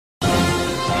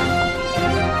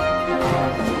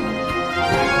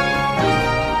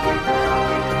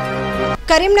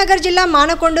కరీంనగర్ జిల్లా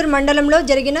మానకొండూరు మండలంలో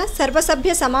జరిగిన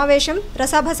సర్వసభ్య సమావేశం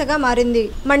రసాభసగా మారింది.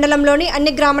 మండలంలోని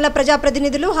అన్ని గ్రామాల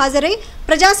ప్రజాప్రతినిధులు హాజరై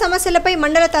ప్రజా సమస్యలపై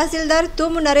మండల తహసీల్దార్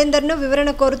తూము నరేందర్ను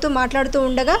వివరణ కోరుతూ మాట్లాడుతూ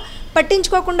ఉండగా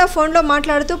పట్టించుకోకుండా ఫోన్లో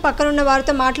మాట్లాడుతూ పక్కనున్న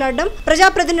వారితో మాట్లాడడం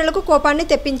ప్రజాప్రతినిధులకు కోపాన్ని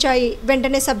తెప్పించాయి.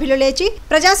 వెంటనే సభ్యులు లేచి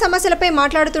ప్రజా సమస్యలపై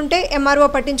మాట్లాడుతుంటే ఎంఆర్ఓ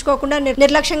పట్టించుకోకుండా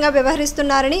నిర్లక్ష్యంగా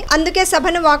వ్యవహరిస్తున్నారని, అందుకే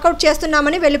సభను వాకౌట్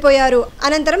చేస్తున్నామని వెళ్లిపోయారు.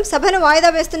 అనంతరం సభను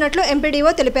వాయిదా వేస్తున్నట్లు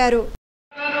ఎంపీడీఓ తెలిపారు.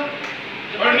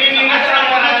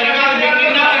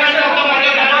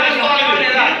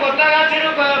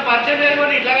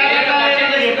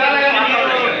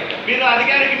 మీరు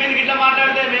అధికారికి మీరు ఇట్లా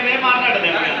మాట్లాడితే మేమేం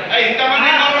మాట్లాడలేదు.